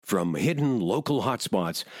From hidden local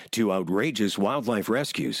hotspots to outrageous wildlife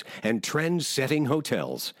rescues and trend-setting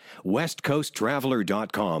hotels,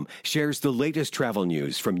 WestCoastTraveler.com shares the latest travel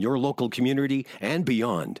news from your local community and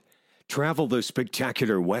beyond. Travel the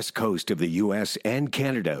spectacular west coast of the U.S. and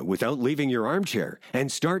Canada without leaving your armchair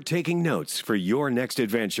and start taking notes for your next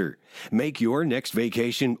adventure. Make your next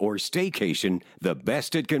vacation or staycation the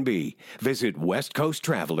best it can be. Visit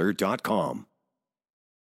WestCoastTraveler.com.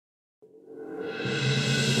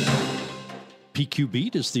 PQ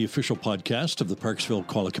Beat is the official podcast of the Parksville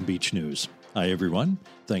Qualicum Beach News. Hi, everyone.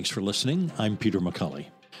 Thanks for listening. I'm Peter McCulley.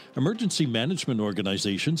 Emergency management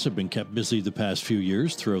organizations have been kept busy the past few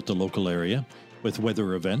years throughout the local area with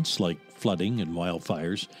weather events like flooding and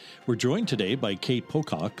wildfires. We're joined today by Kate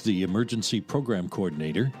Pocock, the Emergency Program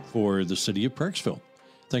Coordinator for the City of Parksville.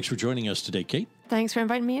 Thanks for joining us today, Kate. Thanks for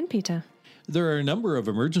inviting me in, Peter. There are a number of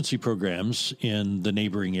emergency programs in the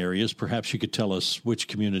neighboring areas. Perhaps you could tell us which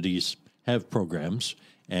communities have programs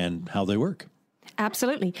and how they work.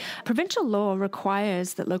 Absolutely. Provincial law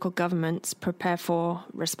requires that local governments prepare for,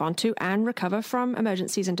 respond to, and recover from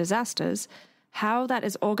emergencies and disasters. How that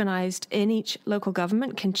is organized in each local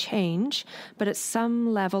government can change, but at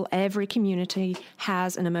some level, every community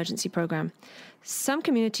has an emergency program. Some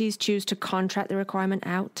communities choose to contract the requirement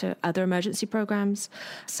out to other emergency programs.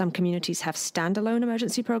 Some communities have standalone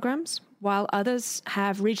emergency programs, while others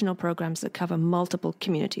have regional programs that cover multiple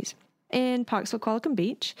communities. In Parksville Qualicum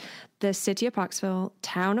Beach, the City of Parksville,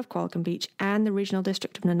 Town of Qualicum Beach, and the Regional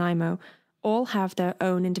District of Nanaimo all have their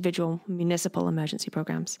own individual municipal emergency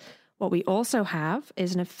programs. What we also have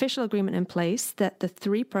is an official agreement in place that the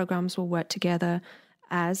three programs will work together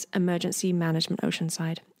as Emergency Management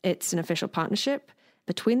Oceanside. It's an official partnership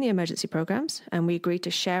between the emergency programs, and we agree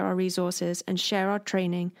to share our resources and share our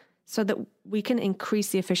training so that we can increase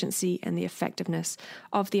the efficiency and the effectiveness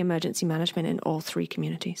of the emergency management in all three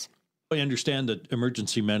communities. I understand that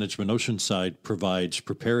Emergency Management Oceanside provides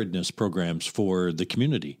preparedness programs for the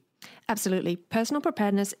community. Absolutely. Personal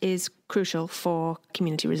preparedness is crucial for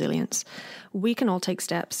community resilience. We can all take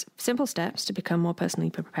steps, simple steps, to become more personally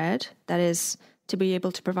prepared. That is, to be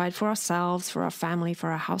able to provide for ourselves, for our family,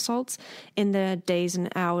 for our households in the days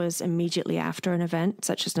and hours immediately after an event,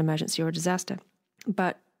 such as an emergency or a disaster.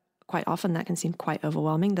 But quite often that can seem quite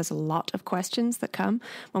overwhelming. There's a lot of questions that come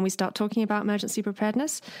when we start talking about emergency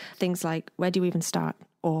preparedness. Things like, where do we even start?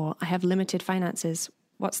 Or, I have limited finances.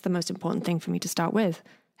 What's the most important thing for me to start with?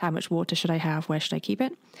 How much water should I have? Where should I keep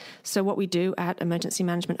it? So what we do at Emergency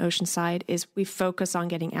Management Oceanside is we focus on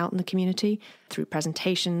getting out in the community through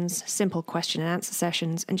presentations, simple question and answer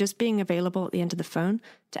sessions, and just being available at the end of the phone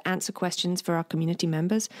to answer questions for our community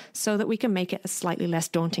members so that we can make it a slightly less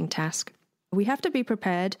daunting task. We have to be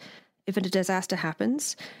prepared if a disaster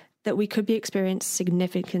happens that we could be experiencing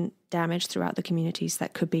significant damage throughout the communities.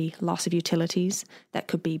 That could be loss of utilities, that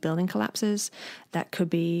could be building collapses, that could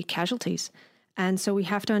be casualties. And so we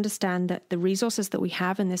have to understand that the resources that we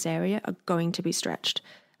have in this area are going to be stretched.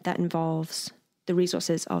 That involves the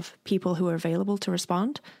resources of people who are available to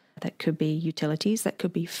respond. That could be utilities, that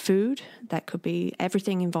could be food, that could be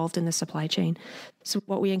everything involved in the supply chain. So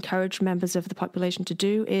what we encourage members of the population to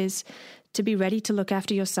do is to be ready to look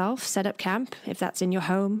after yourself, set up camp, if that's in your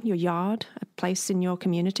home, your yard, a place in your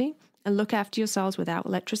community, and look after yourselves without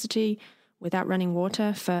electricity, without running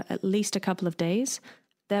water for at least a couple of days,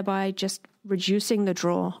 thereby just reducing the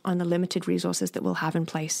draw on the limited resources that we'll have in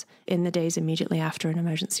place in the days immediately after an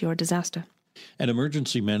emergency or disaster. And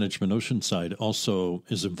Emergency Management Oceanside also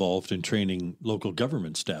is involved in training local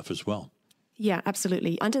government staff as well. Yeah,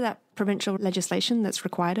 absolutely. Under that provincial legislation that's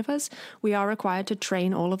required of us, we are required to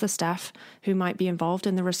train all of the staff who might be involved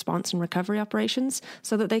in the response and recovery operations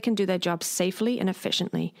so that they can do their jobs safely and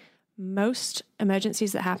efficiently. Most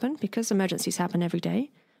emergencies that happen, because emergencies happen every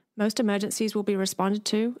day, most emergencies will be responded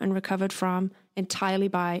to and recovered from entirely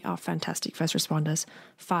by our fantastic first responders,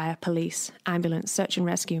 fire, police, ambulance, search and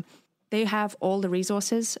rescue. They have all the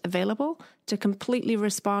resources available to completely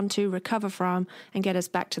respond to, recover from, and get us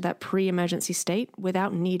back to that pre-emergency state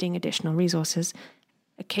without needing additional resources.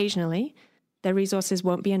 Occasionally, their resources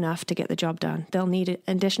won't be enough to get the job done. They'll need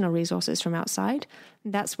additional resources from outside.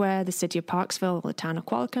 That's where the City of Parksville or the Town of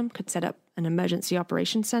Qualicum could set up an emergency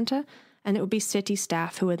operations center, and it would be city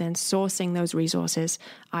staff who are then sourcing those resources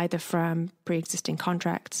either from pre-existing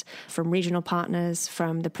contracts, from regional partners,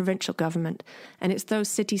 from the provincial government. And it's those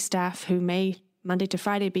city staff who may Monday to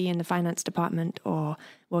Friday be in the finance department or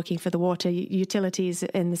working for the water utilities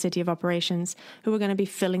in the City of Operations, who are going to be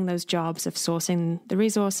filling those jobs of sourcing the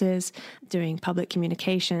resources, doing public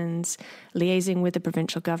communications, liaising with the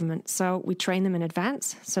provincial government. So we train them in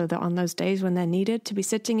advance so that on those days when they're needed to be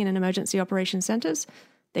sitting in an emergency operations centres,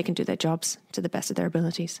 they can do their jobs to the best of their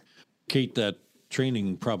abilities. Kate, that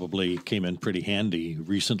training probably came in pretty handy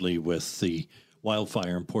recently with the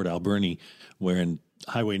wildfire in Port Alberni, wherein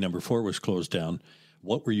Highway number 4 was closed down.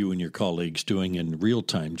 What were you and your colleagues doing in real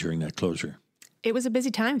time during that closure? It was a busy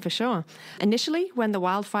time for sure. Initially, when the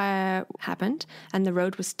wildfire happened and the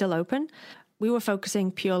road was still open, we were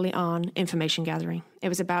focusing purely on information gathering. It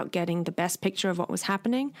was about getting the best picture of what was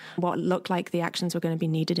happening, what looked like the actions were going to be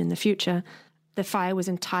needed in the future. The fire was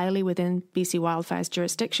entirely within BC Wildfire's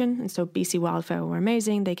jurisdiction, and so BC Wildfire were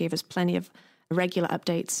amazing. They gave us plenty of regular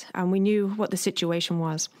updates, and we knew what the situation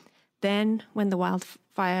was. Then, when the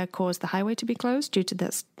wildfire caused the highway to be closed due to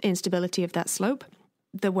the instability of that slope,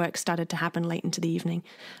 the work started to happen late into the evening.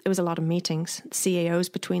 There was a lot of meetings.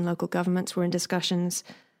 CAOs between local governments were in discussions.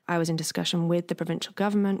 I was in discussion with the provincial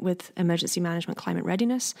government, with Emergency Management Climate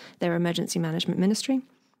Readiness, their emergency management ministry,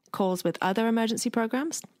 calls with other emergency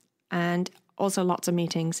programs, and also lots of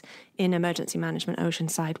meetings in Emergency Management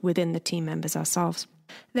Oceanside within the team members ourselves.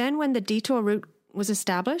 Then when the detour route was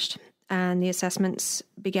established and the assessments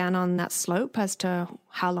began on that slope as to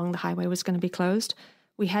how long the highway was going to be closed,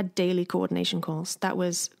 we had daily coordination calls. That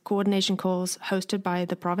was coordination calls hosted by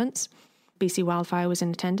the province. BC Wildfire was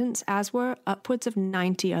in attendance, as were upwards of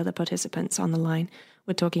 90 other participants on the line.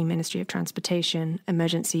 We're talking Ministry of Transportation,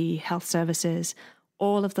 Emergency Health Services,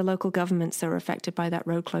 all of the local governments that were affected by that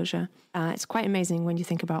road closure. It's quite amazing when you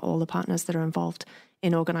think about all the partners that are involved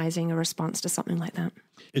in organizing a response to something like that.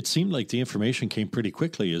 It seemed like the information came pretty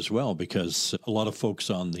quickly as well, because a lot of folks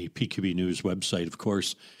on the PQB News website, of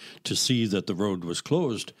course, to see that the road was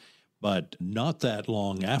closed, but not that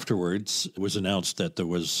long afterwards, it was announced that there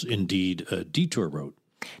was indeed a detour road.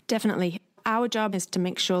 Definitely. Our job is to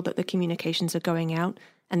make sure that the communications are going out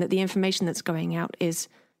and that the information that's going out is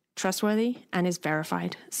trustworthy and is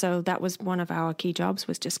verified. So that was one of our key jobs,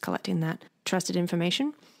 was just collecting that trusted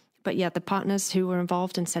information. But yeah, the partners who were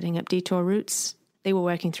involved in setting up detour routes, they were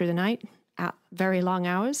working through the night at very long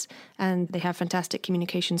hours, and they have fantastic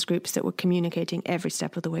communications groups that were communicating every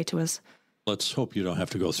step of the way to us. Let's hope you don't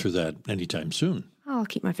have to go through that anytime soon. I'll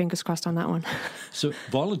keep my fingers crossed on that one. So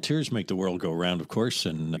volunteers make the world go round, of course,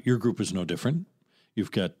 and your group is no different.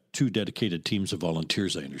 You've got 2 dedicated teams of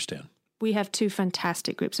volunteers, I understand. We have 2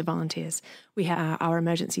 fantastic groups of volunteers. We have our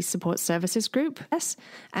Emergency Support Services group,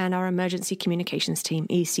 and our Emergency Communications team,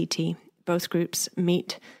 ECT. Both groups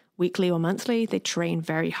meet weekly or monthly. They train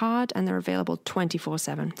very hard, and they're available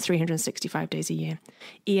 24/7, 365 days a year.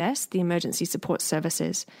 ES, the Emergency Support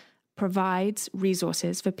Services, provides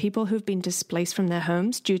resources for people who've been displaced from their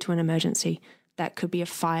homes due to an emergency. That could be a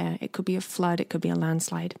fire, it could be a flood, it could be a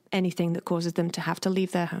landslide, anything that causes them to have to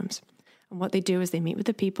leave their homes. And what they do is they meet with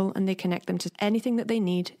the people and they connect them to anything that they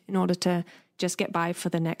need in order to just get by for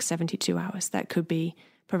the next 72 hours. That could be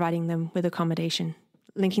providing them with accommodation,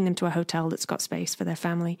 linking them to a hotel that's got space for their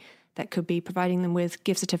family. That could be providing them with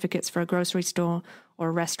gift certificates for a grocery store or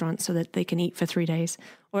a restaurant so that they can eat for 3 days.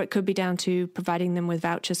 Or it could be down to providing them with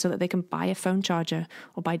vouchers so that they can buy a phone charger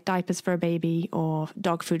or buy diapers for a baby or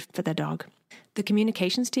dog food for their dog. The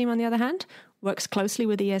communications team, on the other hand, works closely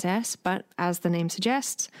with ESS, but as the name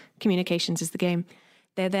suggests, communications is the game.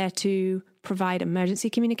 They're there to provide emergency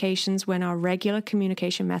communications when our regular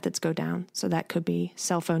communication methods go down. So that could be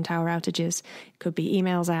cell phone tower outages, it could be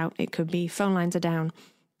emails out, it could be phone lines are down.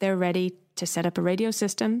 They're ready to set up a radio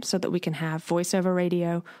system so that we can have voice over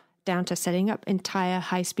radio, down to setting up entire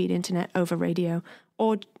high-speed internet over radio,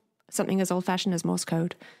 or something as old-fashioned as Morse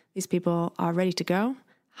code. These people are ready to go,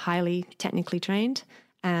 highly technically trained,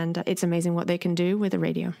 and it's amazing what they can do with a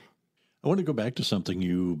radio. I want to go back to something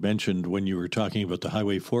you mentioned when you were talking about the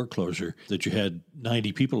Highway 4 closure, that you had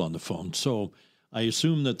 90 people on the phone. So I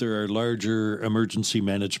assume that there are larger emergency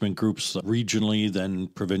management groups regionally than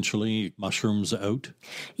provincially, mushrooms out?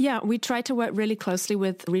 Yeah, we try to work really closely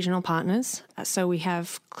with regional partners. So we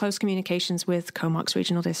have close communications with Comox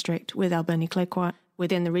Regional District, with Alberni-Claycourt,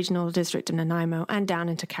 within the regional district of Nanaimo, and down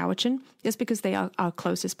into Cowichan, just because they are our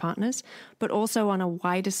closest partners. But also on a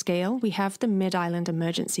wider scale, we have the Mid-Island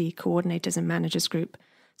Emergency Coordinators and Managers Group.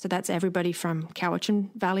 So that's everybody from Cowichan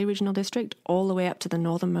Valley Regional District all the way up to the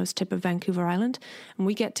northernmost tip of Vancouver Island. And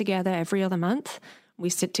we get together every other month. We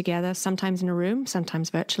sit together, sometimes in a room, sometimes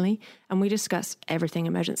virtually, and we discuss everything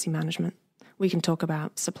emergency management. We can talk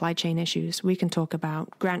about supply chain issues. We can talk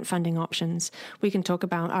about grant funding options. We can talk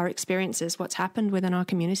about our experiences, what's happened within our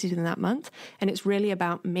communities in that month. And it's really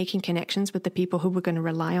about making connections with the people who we're going to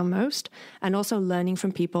rely on most, and also learning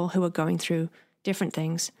from people who are going through different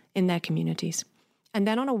things in their communities. And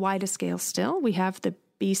then on a wider scale still, we have the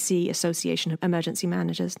BC Association of Emergency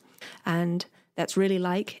Managers. And that's really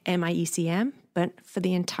like MIECM, but for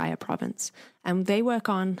the entire province. And they work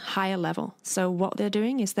on higher level. So what they're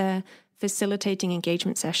doing is they're facilitating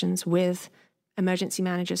engagement sessions with emergency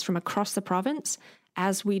managers from across the province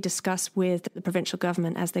as we discuss with the provincial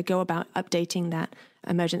government as they go about updating that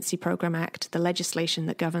Emergency Program Act, the legislation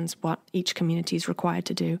that governs what each community is required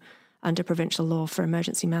to do under provincial law for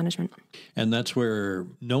emergency management. And that's where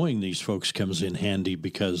knowing these folks comes in handy,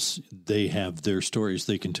 because they have their stories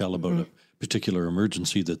they can tell about a particular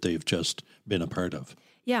emergency that they've just been a part of.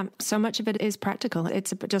 Yeah, so much of it is practical.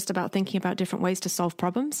 It's just about thinking about different ways to solve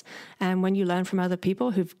problems. And when you learn from other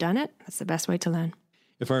people who've done it, that's the best way to learn.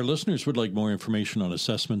 If our listeners would like more information on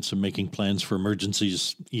assessments and making plans for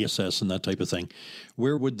emergencies, ESS and that type of thing,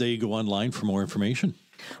 where would they go online for more information?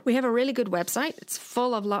 We have a really good website. It's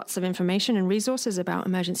full of lots of information and resources about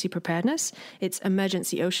emergency preparedness. It's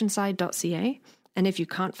emergencyoceanside.ca. And if you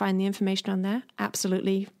can't find the information on there,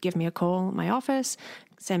 absolutely give me a call at my office,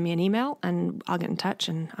 send me an email, and I'll get in touch,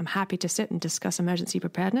 and I'm happy to sit and discuss emergency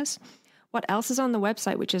preparedness. What else is on the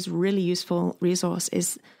website, which is a really useful resource,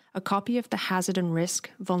 is a copy of the Hazard and Risk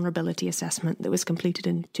Vulnerability Assessment that was completed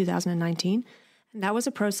in 2019. And that was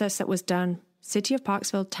a process that was done City of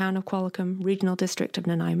Parksville, Town of Qualicum, Regional District of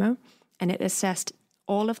Nanaimo, and it assessed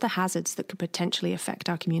all of the hazards that could potentially affect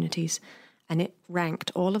our communities. And it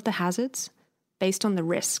ranked all of the hazards based on the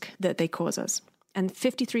risk that they cause us. And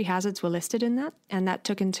 53 hazards were listed in that, and that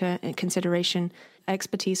took into consideration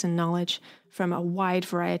expertise and knowledge from a wide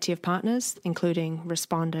variety of partners, including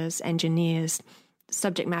responders, engineers,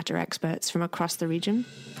 subject matter experts from across the region.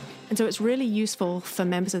 And so it's really useful for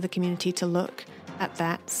members of the community to look at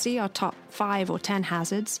that, see our top 5 or 10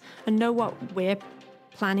 hazards, and know what we're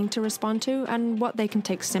planning to respond to and what they can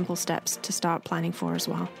take simple steps to start planning for as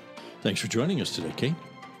well. Thanks for joining us today, Kate.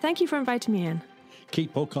 Thank you for inviting me in.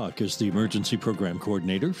 Kate Pocock is the Emergency Program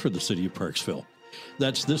Coordinator for the City of Parksville.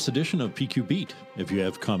 That's this edition of PQ Beat. If you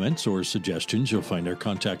have comments or suggestions, you'll find our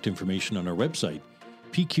contact information on our website,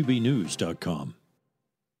 pqbnews.com.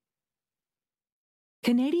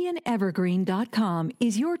 CanadianEvergreen.com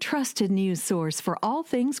is your trusted news source for all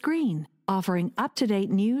things green, offering up-to-date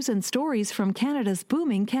news and stories from Canada's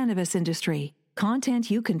booming cannabis industry. Content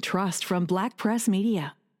you can trust from Black Press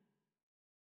Media.